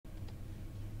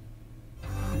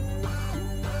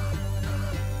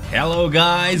Hello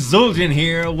guys, Zueljin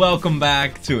here. Welcome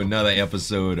back to another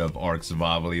episode of Ark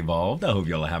Survival Evolved. I hope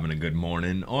y'all are having a good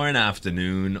morning, or an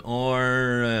afternoon,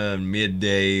 or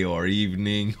midday, or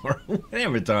evening, or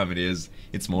whatever time it is.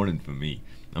 It's morning for me.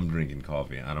 I'm drinking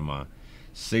coffee out of my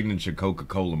signature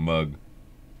Coca-Cola mug.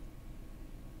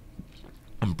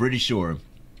 I'm pretty sure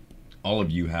all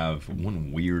of you have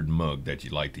one weird mug that you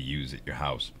like to use at your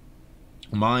house.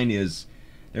 Mine is...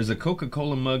 there's a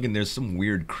Coca-Cola mug and there's some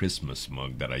weird Christmas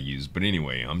mug that I use. But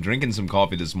anyway, I'm drinking some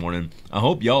coffee this morning. I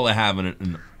hope y'all are having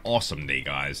an awesome day,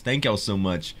 guys. Thank y'all so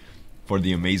much for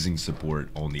the amazing support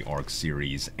on the Ark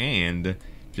series and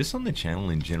just on the channel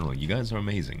in general. You guys are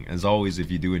amazing. As always, if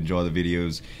you do enjoy the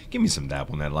videos, give me some tap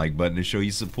on that like button to show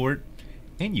you support.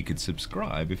 And you could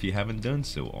subscribe if you haven't done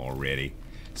so already.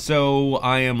 So,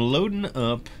 I am loading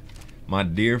up my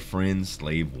dear friend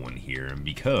Slave One here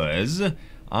because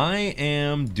I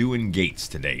am doing gates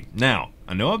today. Now,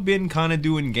 I know I've been kind of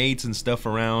doing gates and stuff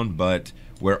around, but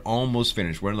we're almost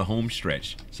finished. We're in the home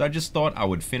stretch. So I just thought I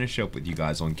would finish up with you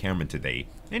guys on camera today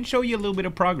and show you a little bit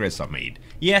of progress I made.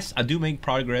 Yes, I do make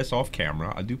progress off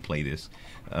camera. I do play this.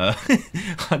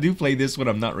 I do play this when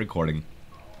I'm not recording.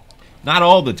 Not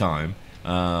all the time,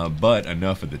 but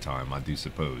enough of the time, I do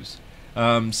suppose.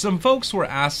 Some folks were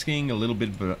asking a little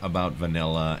bit about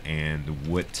vanilla and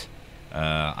what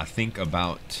I think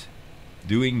about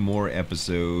doing more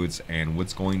episodes and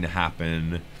what's going to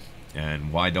happen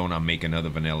and why don't I make another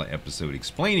vanilla episode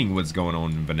explaining what's going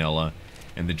on in vanilla.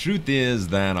 And the truth is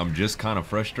that I'm just kind of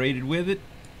frustrated with it.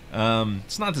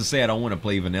 It's not to say I don't want to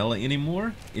play vanilla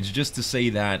anymore. It's just to say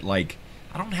that, like,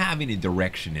 I don't have any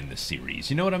direction in the series.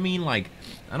 You know what I mean? Like,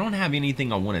 I don't have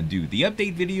anything I want to do. The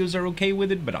update videos are okay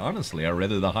with it, but honestly, I'd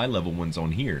rather the high level ones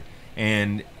on here.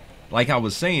 And like I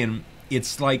was saying,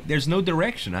 it's like there's no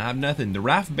direction. I have nothing. The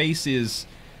raft base is,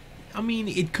 I mean,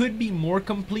 it could be more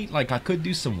complete. Like, I could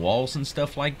do some walls and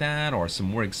stuff like that, or some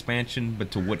more expansion,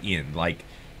 but to what end? Like,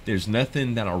 there's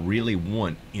nothing that I really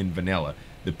want in vanilla.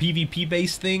 The PvP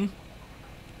base thing,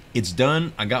 it's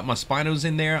done. I got my Spinos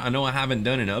in there. I know I haven't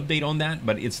done an update on that,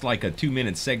 but it's like a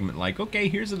 2-minute segment. Like, okay,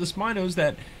 here's the Spinos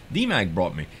that DMAG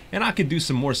brought me, and I could do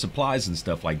some more supplies and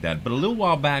stuff like that. But a little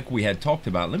while back we had talked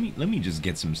about, let me just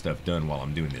get some stuff done while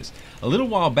I'm doing this. A little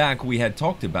while back we had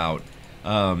talked about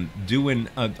doing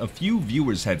a few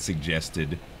viewers had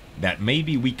suggested that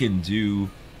maybe we can do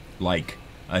like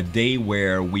a day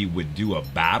where we would do a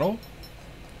battle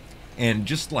and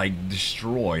just like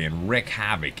destroy and wreak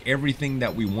havoc everything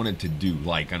that we wanted to do,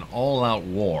 like an all-out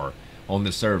war on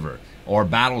the server or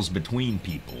battles between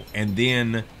people, and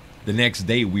then the next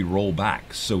day we roll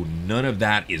back. So none of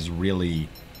that is really,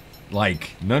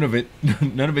 like, none of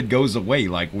it goes away.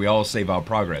 Like, we all save our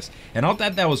progress. And I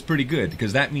thought that was pretty good,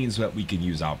 because that means that we can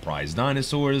use our prize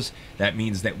dinosaurs. That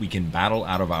means that we can battle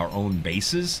out of our own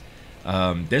bases.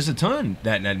 There's a ton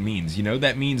that means, you know.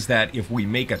 That means that if we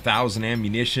make 1,000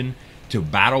 ammunition to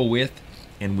battle with,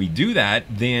 and we do that,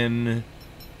 then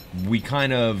we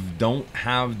kind of don't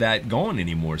have that gone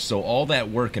anymore. So all that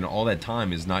work and all that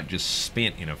time is not just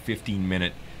spent in a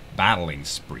 15-minute battling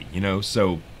spree, you know.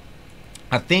 So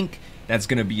I think that's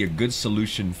going to be a good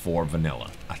solution for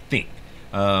vanilla, I think.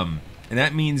 And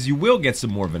that means you will get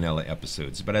some more vanilla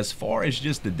episodes. But as far as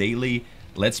just the daily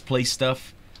Let's Play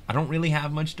stuff, I don't really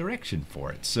have much direction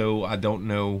for it. So I don't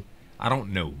know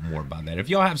more about that. If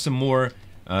y'all have some more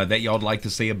that y'all'd like to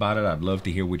say about it, I'd love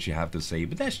to hear what you have to say,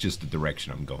 but that's just the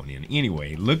direction I'm going in.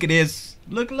 Anyway, look at this.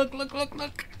 Look.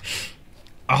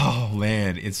 Oh,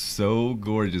 man, it's so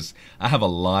gorgeous. I have a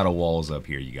lot of walls up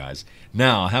here, you guys.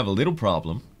 Now, I have a little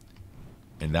problem,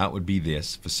 and that would be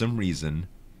this. For some reason,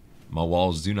 my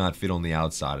walls do not fit on the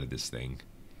outside of this thing.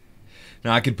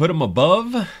 Now, I could put them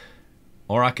above,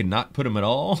 or I could not put them at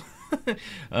all.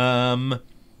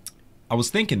 I was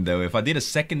thinking, though, if I did a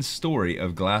second story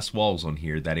of glass walls on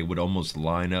here, that it would almost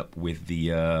line up with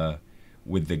the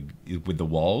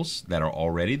walls that are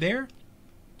already there.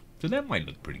 So that might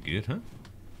look pretty good, huh?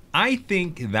 I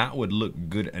think that would look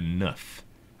good enough.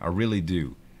 I really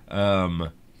do. I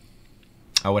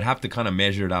would have to kind of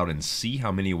measure it out and see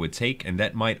how many it would take, and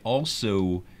that might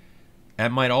also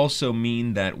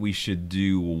mean that we should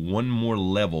do one more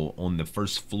level on the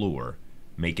first floor,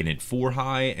 making it 4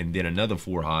 high and then another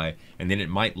 4 high, and then it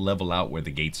might level out where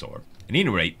the gates are. At any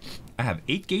rate, I have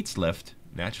 8 gates left.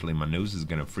 Naturally, my nose is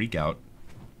gonna freak out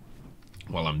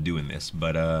while I'm doing this,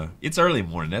 but it's early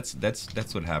morning.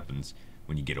 That's what happens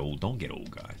when you get old. Don't get old,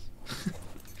 guys.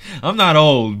 I'm not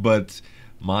old, but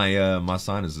my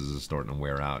sinuses are starting to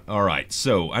wear out. All right,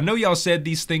 so I know y'all said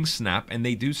these things snap, and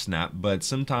they do snap, but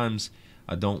sometimes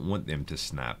I don't want them to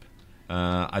snap.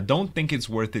 I don't think it's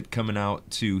worth it coming out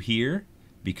to here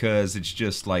because it's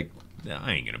just like,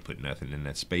 I ain't gonna put nothing in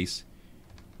that space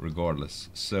regardless.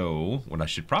 So what I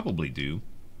should probably do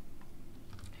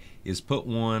is put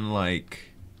one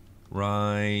like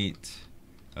right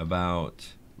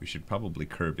about, we should probably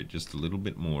curve it just a little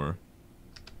bit more,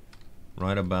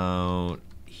 right about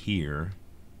here.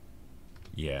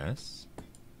 Yes.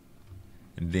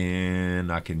 And then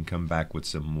I can come back with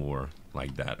some more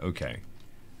like that. Okay.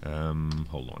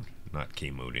 Hold on, not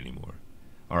K mode anymore.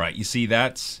 All right, you see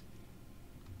that's,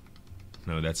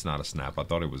 no, that's not a snap. I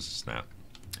thought it was a snap.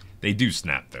 They do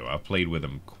snap though. I've played with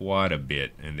them quite a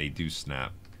bit and they do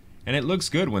snap. And it looks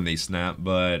good when they snap,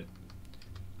 but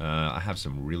I have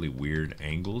some really weird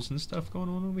angles and stuff going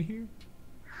on over here.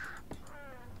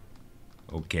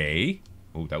 Okay.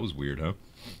 Oh, that was weird, huh?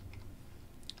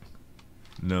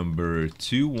 Number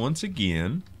 2 once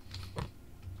again.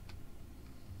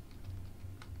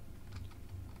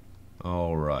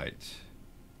 All right.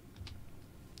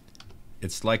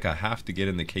 It's like I have to get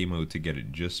in the K mode to get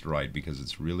it just right because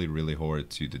it's really, really hard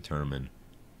to determine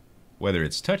whether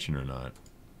it's touching or not.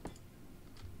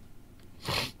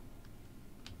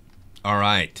 All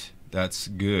right, that's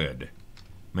good.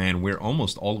 Man, we're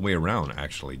almost all the way around,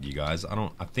 actually, you guys. I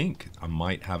think I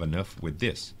might have enough with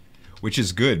this, which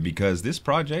is good because this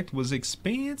project was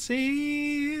expensive.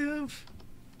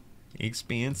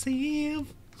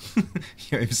 Expensive.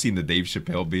 I've seen the Dave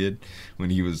Chappelle bit when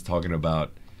he was talking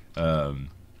about,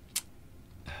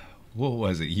 what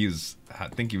was it? I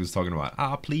think he was talking about,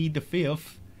 I plead the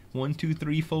fifth. 1, 2,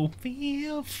 3, 4,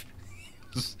 fifth.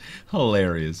 It was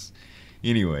hilarious.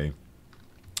 Anyway,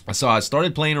 so I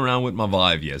started playing around with my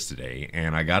Vive yesterday,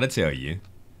 and I gotta tell you,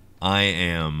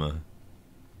 it's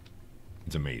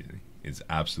amazing. It's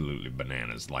absolutely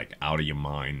bananas, like out of your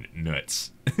mind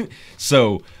nuts.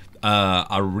 So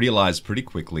I realized pretty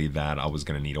quickly that I was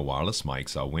gonna need a wireless mic,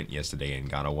 so I went yesterday and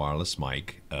got a wireless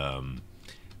mic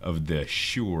of the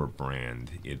Shure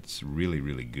brand. It's really,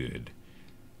 really good.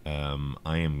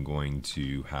 I am going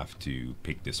to have to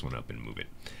pick this one up and move it.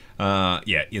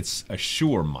 Yeah, it's a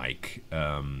Shure mic,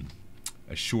 a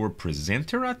Shure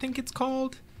Presenter, I think it's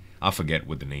called. I forget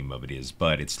what the name of it is,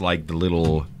 but it's like the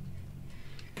little,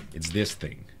 it's this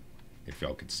thing, if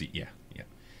y'all could see. Yeah.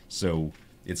 So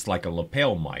it's like a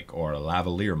lapel mic or a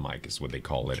lavalier mic is what they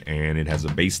call it, and it has a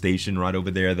base station right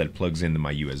over there that plugs into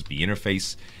my USB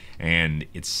interface, and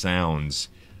it sounds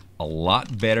a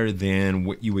lot better than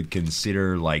what you would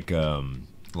consider like a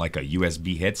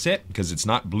USB headset, because it's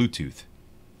not Bluetooth.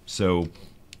 So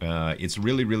it's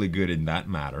really, really good in that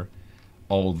matter.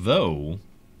 Although,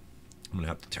 I'm going to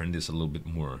have to turn this a little bit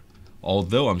more.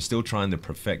 Although I'm still trying to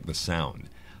perfect the sound.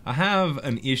 I have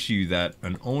an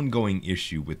ongoing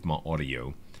issue with my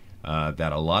audio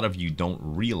that a lot of you don't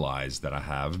realize that I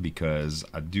have, because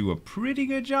I do a pretty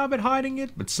good job at hiding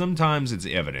it, but sometimes it's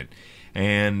evident.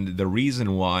 And the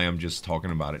reason why I'm just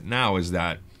talking about it now is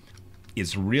that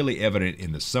it's really evident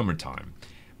in the summertime.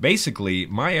 Basically,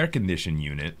 my air conditioning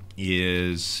unit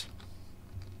is,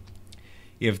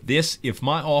 if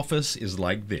my office is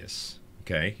like this,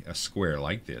 okay, a square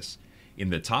like this, in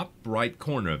the top right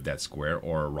corner of that square,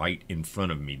 or right in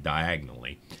front of me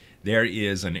diagonally, there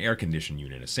is an air conditioning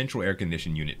unit, a central air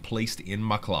conditioning unit placed in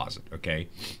my closet, okay?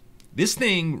 This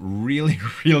thing really,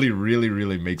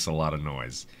 really makes a lot of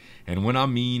noise. And when I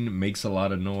mean makes a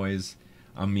lot of noise,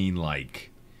 I mean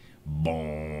like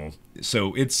boom.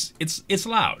 So it's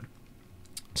loud.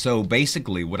 So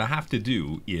basically what I have to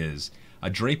do is I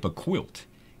drape a quilt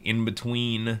in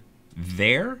between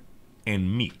there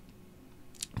and me.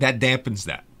 That dampens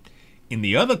that. In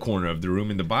the other corner of the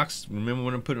room, in the box, remember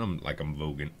when I put them like I'm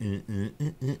voguing.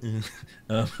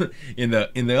 In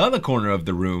the other corner of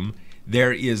the room,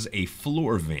 there is a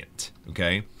floor vent.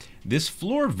 Okay, this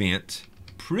floor vent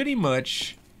pretty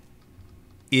much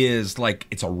is like,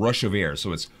 it's a rush of air,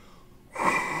 so it's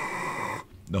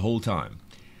the whole time.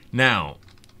 Now,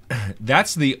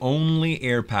 that's the only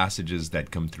air passages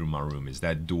that come through my room, is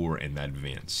that door and that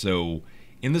vent. So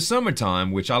in the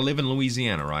summertime, which I live in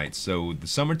Louisiana, right? So the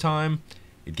summertime,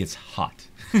 it gets hot.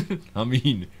 I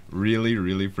mean, really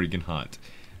freaking hot.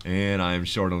 And I am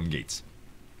short on gates.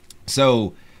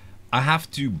 So I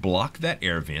have to block that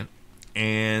air vent,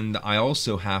 and I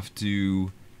also have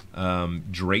to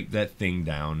drape that thing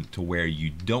down to where you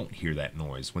don't hear that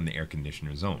noise when the air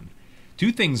conditioner is on.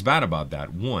 Two things bad about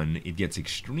that. One, it gets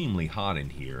extremely hot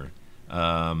in here.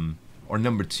 Or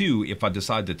number two, if I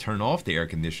decide to turn off the air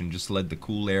conditioner, just let the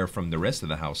cool air from the rest of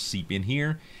the house seep in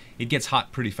here, it gets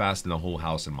hot pretty fast in the whole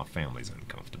house and my family's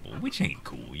uncomfortable, which ain't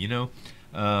cool, you know?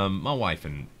 My wife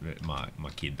and my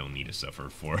kid don't need to suffer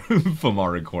for for my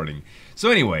recording. So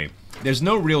anyway, there's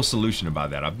no real solution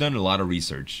about that. I've done a lot of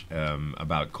research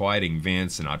about quieting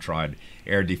vents, and I tried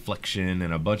air deflection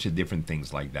and a bunch of different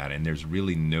things like that, and there's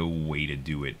really no way to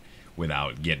do it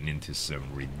without getting into some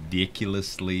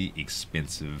ridiculously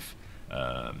expensive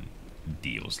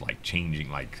deals, like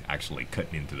actually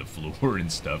cutting into the floor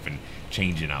and stuff and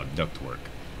changing out ductwork.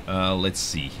 Let's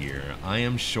see here. I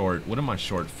am short. What am I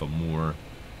short for? More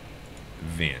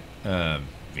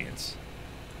vents.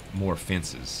 More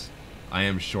fences. I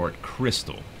am short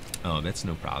crystal. Oh, that's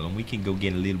no problem. We can go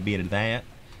get a little bit of that.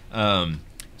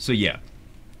 So yeah.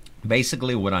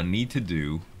 Basically what I need to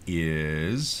do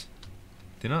is...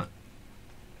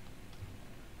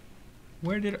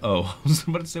 Oh, I was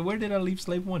about to say, where did I leave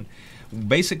slave one?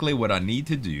 Basically what I need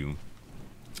to do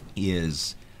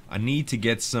is... I need to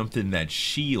get something that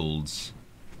shields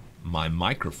my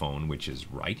microphone, which is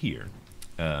right here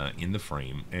in the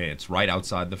frame. It's right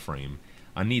outside the frame.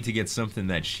 I need to get something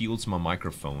that shields my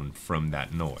microphone from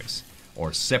that noise,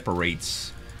 or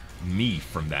separates me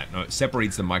from that,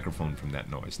 separates the microphone from that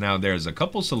noise. Now, there's a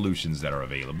couple solutions that are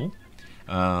available.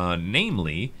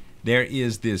 Namely, there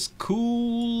is this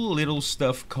cool little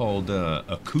stuff called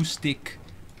acoustic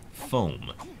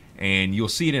foam. And you'll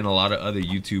see it in a lot of other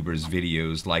YouTubers'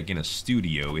 videos, like in a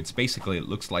studio. It's basically, it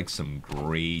looks like some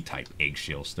gray type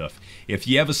eggshell stuff. If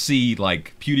you ever see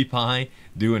like PewDiePie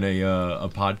doing a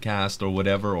podcast or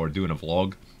whatever, or doing a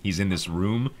vlog, he's in this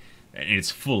room and it's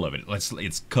full of it.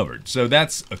 It's covered. So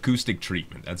that's acoustic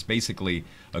treatment. That's basically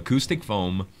acoustic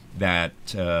foam that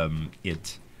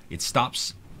it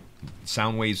stops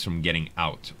sound waves from getting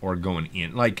out or going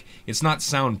in. Like, it's not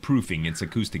soundproofing, it's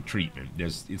acoustic treatment.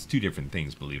 It's two different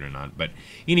things, believe it or not. But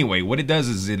anyway, what it does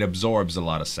is it absorbs a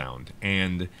lot of sound,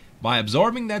 and by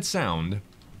absorbing that sound,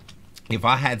 if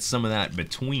I had some of that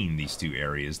between these two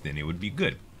areas, then it would be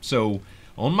good. So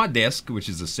on my desk, which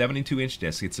is a 72-inch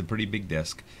desk, it's a pretty big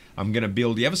desk, I'm gonna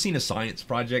build... You ever seen a science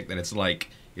project that it's like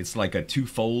a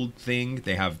two-fold thing?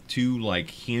 They have two like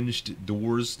hinged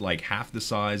doors, like half the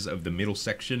size of the middle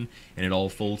section, and it all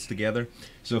folds together.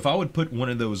 So if I would put one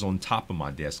of those on top of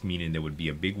my desk, meaning there would be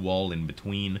a big wall in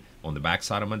between on the back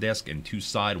side of my desk and two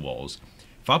side walls.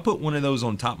 If I put one of those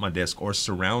on top of my desk, or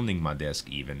surrounding my desk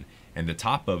even, and the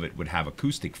top of it would have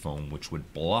acoustic foam, which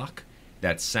would block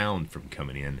that sound from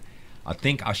coming in, I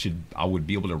think I would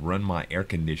be able to run my air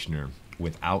conditioner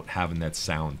without having that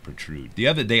sound protrude. The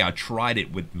other day I tried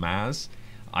it with Maz.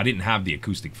 I didn't have the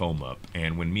acoustic foam up,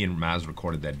 and when me and Maz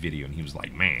recorded that video, and he was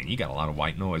like, man, you got a lot of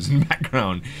white noise in the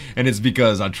background, and it's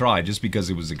because I tried, just because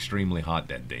it was extremely hot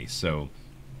that day. So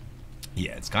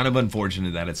yeah, it's kind of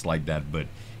unfortunate that it's like that, but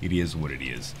it is what it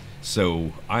is.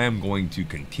 So I am going to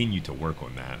continue to work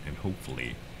on that, and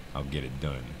hopefully I'll get it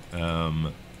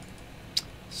done.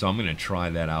 So I'm gonna try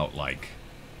that out, like,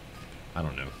 I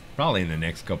don't know, probably in the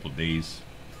next couple days.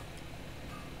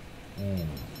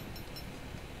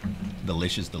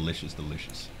 Delicious, delicious,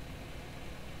 delicious.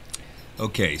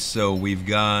 Okay, so we've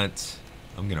got...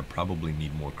 I'm gonna probably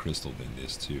need more crystal than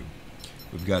this too.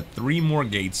 We've got 3 more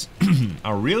gates.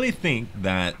 I really think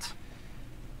that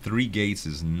 3 gates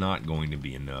is not going to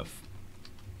be enough,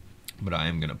 but I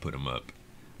am gonna put them up.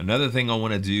 Another thing I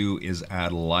want to do is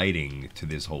add lighting to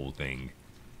this whole thing.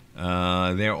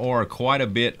 There are quite a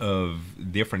bit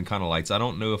of different kind of lights. I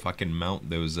don't know if I can mount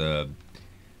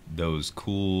those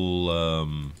cool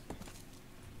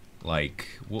like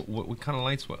what kind of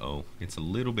lights? Oh, it's a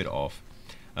little bit off.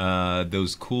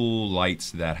 Those cool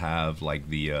lights that have like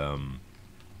the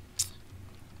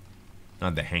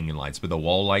not the hanging lights, but the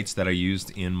wall lights that I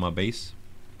used in my base.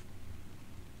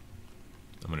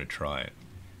 I'm gonna try it.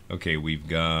 Okay, we've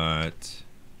got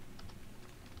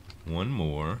 1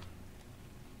 more.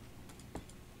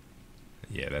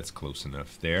 Yeah, that's close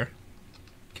enough there.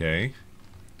 Okay.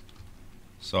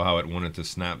 Saw how it wanted to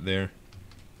snap there.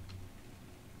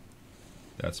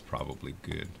 That's probably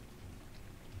good.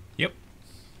 Yep.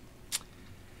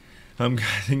 I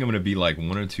think I'm gonna be like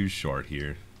 1 or 2 short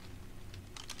here.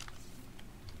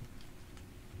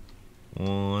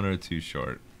 1 or 2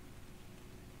 short.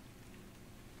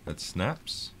 That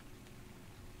snaps.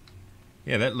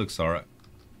 Yeah, that looks alright.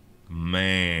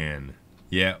 Man.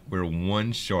 Yeah, we're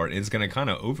 1 short. It's gonna kind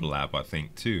of overlap, I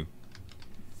think, too.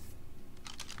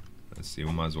 Let's see,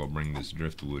 we might as well bring this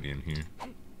driftwood in here.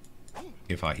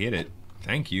 If I hit it,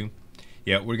 thank you.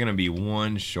 Yeah, we're gonna be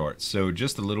 1 short. So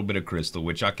just a little bit of crystal,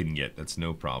 which I can get. That's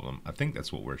no problem. I think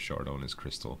that's what we're short on, is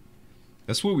crystal.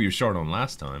 That's what we were short on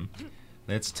last time.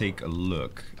 Let's take a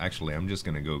look. Actually, I'm just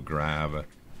gonna go grab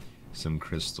some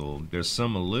crystal. There's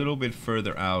some a little bit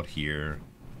further out here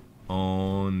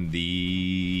on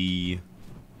the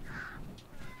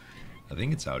I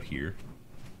think it's out here.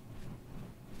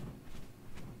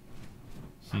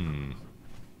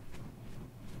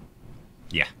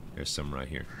 Yeah, there's some right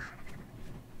here.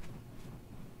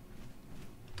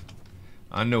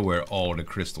 I know where all the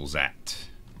crystal's at.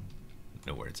 I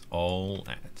know where it's all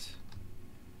at.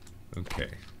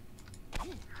 Okay.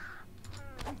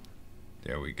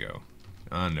 There we go.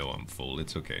 I know I'm full.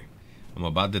 It's okay. I'm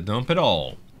about to dump it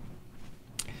all.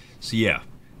 So yeah,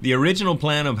 the original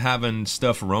plan of having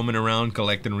stuff roaming around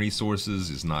collecting resources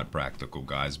is not practical,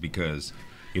 guys, because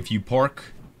if you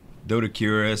park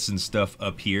Dodocurus and stuff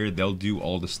up here, they'll do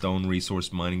all the stone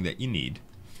resource mining that you need.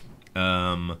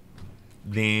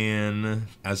 Then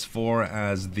as far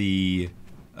as the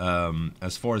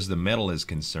metal is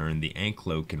concerned, the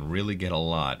Anklo can really get a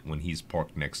lot when he's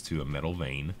parked next to a metal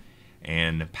vein.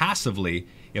 And passively,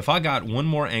 if I got one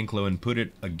more Anklo and put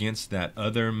it against that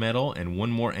other metal, and one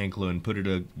more Anklo and put it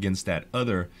against that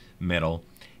other metal,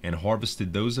 and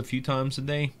harvested those a few times a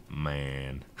day,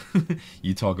 man,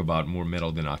 you talk about more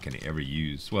metal than I can ever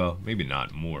use. Well, maybe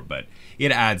not more, but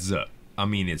it adds up. I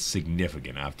mean, it's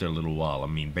significant after a little while. I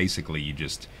mean, basically, you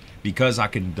just, because I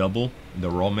can double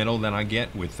the raw metal that I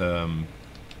get with the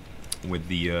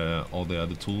all the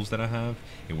other tools that I have,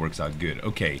 it works out good.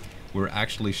 Okay. We're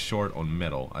actually short on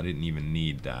metal. I didn't even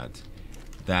need that.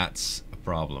 That's a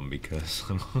problem because,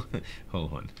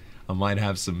 hold on, I might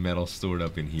have some metal stored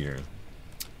up in here.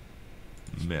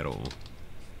 Metal.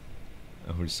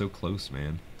 Oh, we're so close,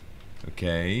 man.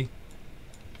 Okay.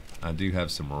 I do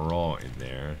have some raw in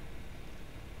there.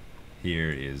 Here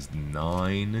is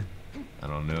 9. I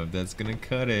don't know if that's gonna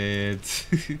cut it.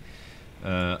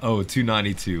 Oh,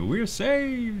 292. We're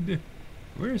saved.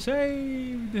 We're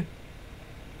saved.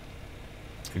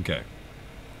 Okay,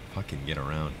 if I can get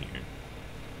around here.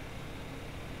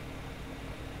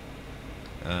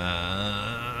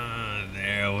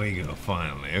 There we go,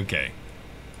 finally. Okay,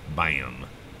 bam.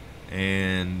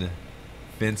 And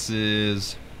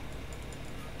fences.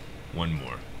 One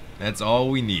more. That's all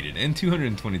we needed. And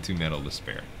 222 metal to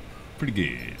spare. Pretty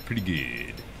good, pretty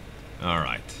good.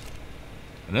 Alright.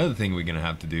 Another thing we're going to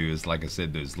have to do is, like I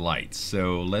said, those lights.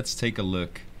 So let's take a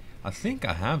look. I think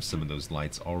I have some of those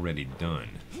lights already done.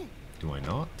 Do I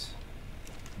not?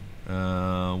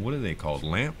 What are they called?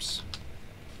 Lamps?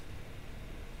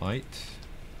 Light?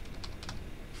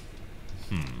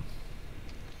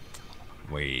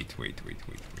 Wait.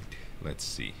 Let's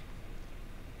see.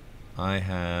 I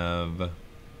have...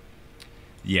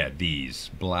 yeah, these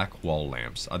black wall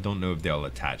lamps. I don't know if they'll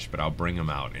attach, but I'll bring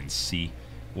them out and see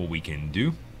what we can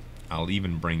do. I'll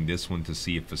even bring this one to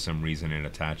see if for some reason it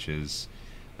attaches.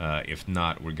 If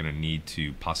not, we're gonna need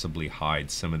to possibly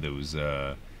hide some of those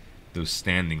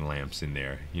standing lamps in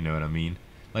there. You know what I mean?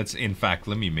 In fact,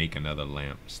 let me make another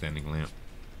lamp, standing lamp,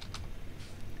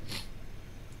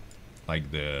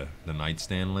 like the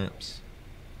nightstand lamps.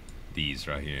 These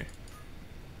right here.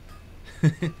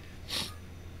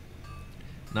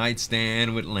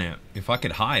 Nightstand with lamp. If I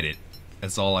could hide it,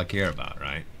 that's all I care about,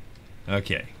 right?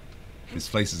 Okay. This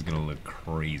place is gonna look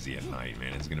crazy at night,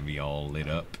 man. It's gonna be all lit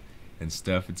up and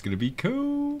stuff. It's gonna be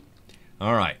cool.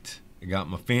 Alright, I got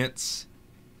my fence.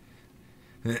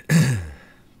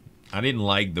 I didn't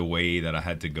like the way that I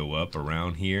had to go up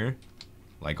around here,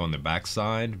 like on the back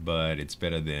side, but it's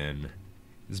better than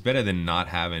not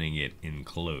having it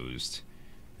enclosed.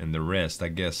 And the rest, I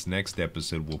guess next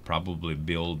episode we'll probably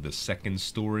build the second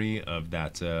story of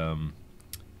that of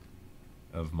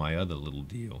my other little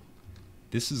deal.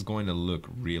 This is going to look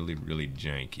really, really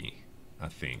janky, I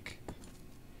think.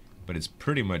 But it's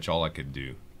pretty much all I could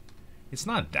do. It's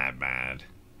not that bad.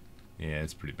 Yeah,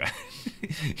 it's pretty bad.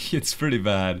 It's pretty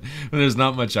bad, but there's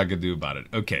not much I could do about it.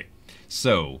 Okay,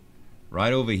 so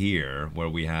right over here where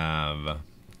we have,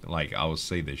 like, I would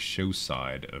say the show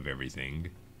side of everything,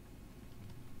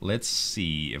 let's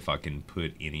see if I can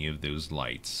put any of those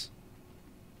lights.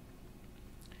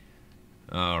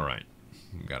 Alright,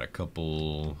 got a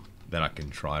couple that I can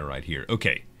try right here.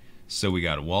 Okay, so we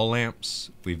got wall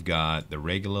lamps, we've got the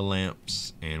regular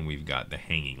lamps, and we've got the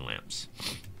hanging lamps.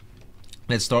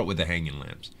 Let's start with the hanging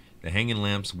lamps. The hanging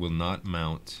lamps will not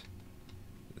mount,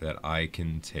 that I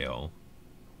can tell.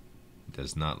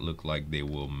 Does not look like they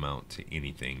will mount to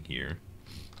anything here.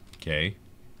 Okay.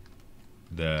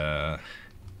 The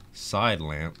side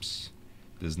lamps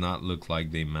does not look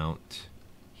like they mount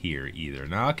here either.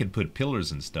 Now I could put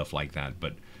pillars and stuff like that,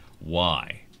 but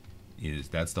why?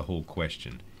 That's the whole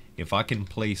question. If I can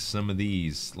place some of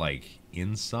these like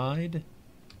inside,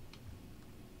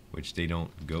 which they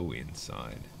don't go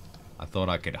inside. I thought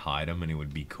I could hide them and it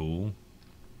would be cool.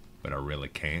 but I really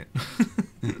can't.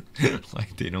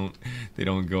 Like they don't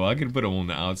go. I could put them on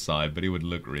the outside, but it would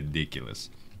look ridiculous.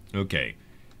 Okay,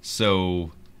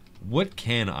 so what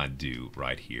can I do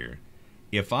right here?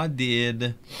 If I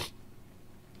did,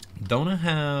 don't I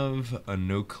have a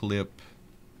no clip?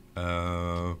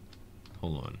 Hold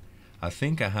on. I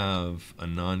think I have a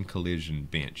non-collision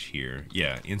bench here.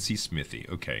 Yeah, NC Smithy.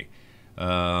 Okay.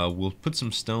 We'll put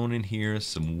some stone in here,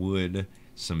 some wood,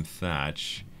 some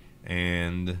thatch,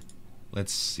 and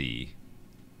let's see.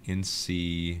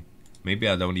 NC. Maybe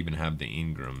I don't even have the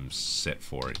Ingrams set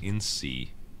for it. NC.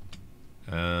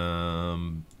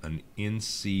 An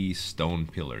NC stone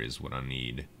pillar is what I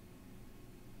need.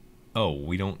 Oh,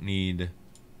 we don't need.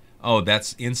 Oh,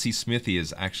 that's NC Smithy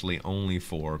is actually only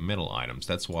for metal items.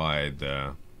 That's why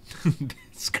the.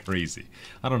 That's crazy.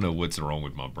 I don't know what's wrong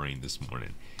with my brain this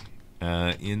morning.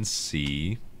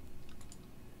 NC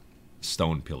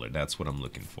stone pillar. That's what I'm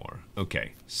looking for.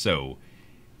 Okay, so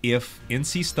if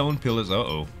NC stone pillars.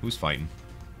 Uh-oh, who's fighting?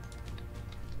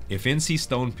 If NC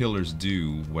stone pillars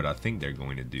do what I think they're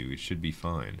going to do, it should be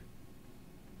fine.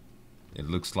 It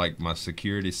looks like my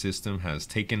security system has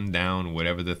taken down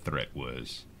whatever the threat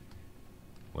was.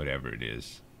 Whatever it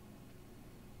is.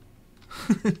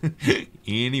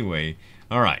 Anyway,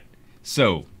 alright.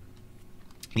 So,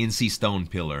 NC stone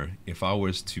pillar, if I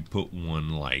was to put one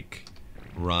like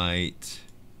right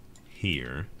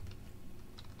here,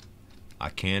 I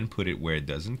can put it where it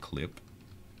doesn't clip.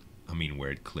 I mean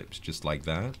where it clips, just like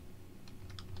that.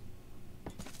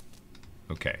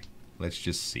 Okay, let's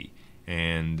just see.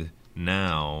 And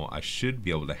now I should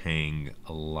be able to hang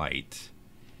a light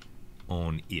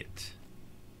on it.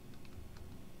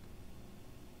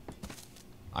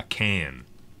 I can.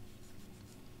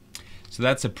 So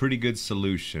that's a pretty good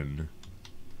solution.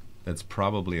 That's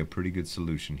probably a pretty good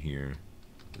solution here.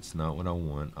 That's not what I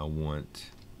want. I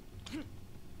want...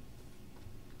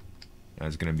 Now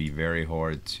it's going to be very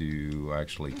hard to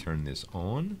actually turn this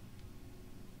on,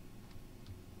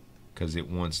 because it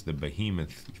wants the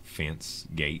behemoth fence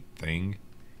gate thing.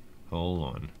 Hold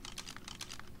on.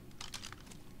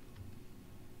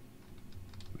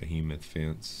 Behemoth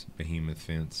fence, behemoth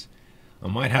fence. I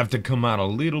might have to come out a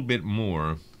little bit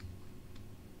more.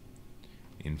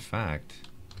 In fact,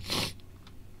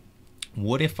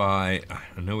 what if I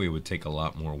know it would take a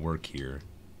lot more work here,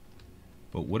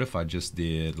 but what if I just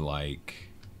did like,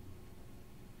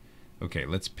 okay,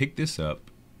 let's pick this up.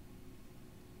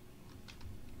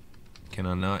 Can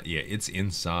I not? Yeah, it's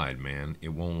inside, man. It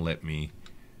won't let me.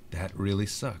 That really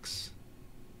sucks.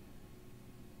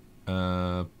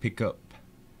 Pick up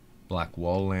black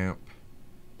wall lamp.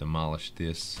 Demolish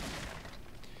this.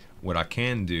 What I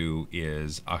can do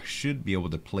is I should be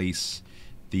able to place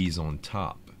these on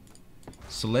top.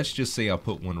 So let's just say I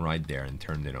put one right there and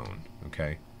turned it on.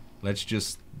 Okay, let's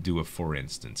just do a for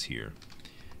instance here,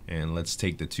 and let's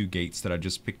take the two gates that I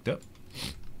just picked up,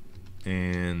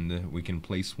 and we can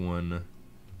place one.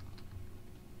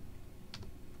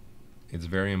 It's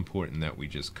very important that we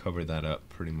just cover that up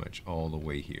pretty much all the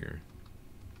way here.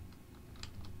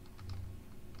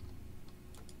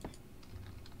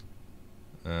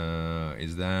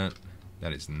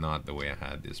 That is not the way I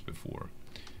had this before.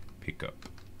 Pick up.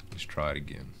 Let's try it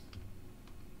again.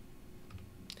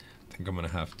 I think I'm gonna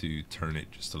have to turn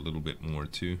it just a little bit more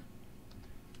too,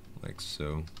 like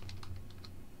so.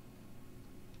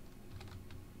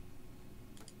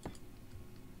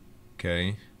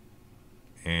 Okay,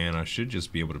 and I should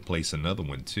just be able to place another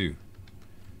one too.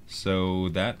 So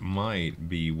that might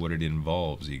be what it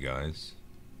involves, you guys.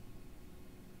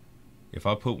 If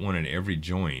I put one in every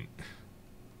joint,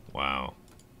 wow.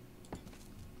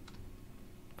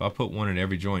 If I put one in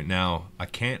every joint, now I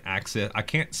can't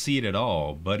see it at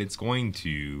all, but it's going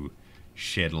to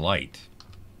shed light.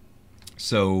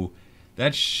 So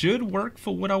that should work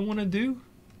for what I want to do.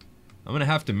 I'm gonna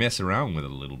have to mess around with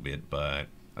it a little bit, but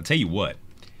I'll tell you what.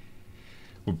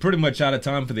 We're pretty much out of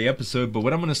time for the episode, but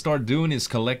what I'm going to start doing is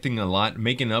collecting a lot,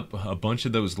 making up a bunch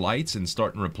of those lights and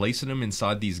starting replacing them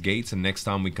inside these gates, and next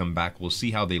time we come back we'll see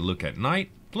how they look at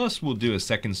night. Plus we'll do a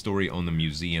second story on the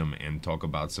museum and talk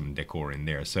about some decor in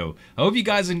there. So I hope you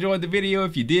guys enjoyed the video.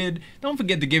 If you did, don't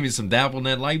forget to give me some dap on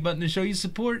that like button to show your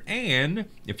support, and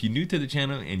if you're new to the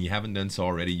channel and you haven't done so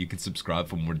already, you can subscribe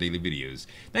for more daily videos.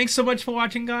 Thanks so much for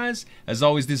watching, guys. As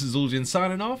always, this is Zueljin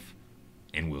signing off,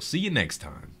 and we'll see you next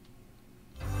time.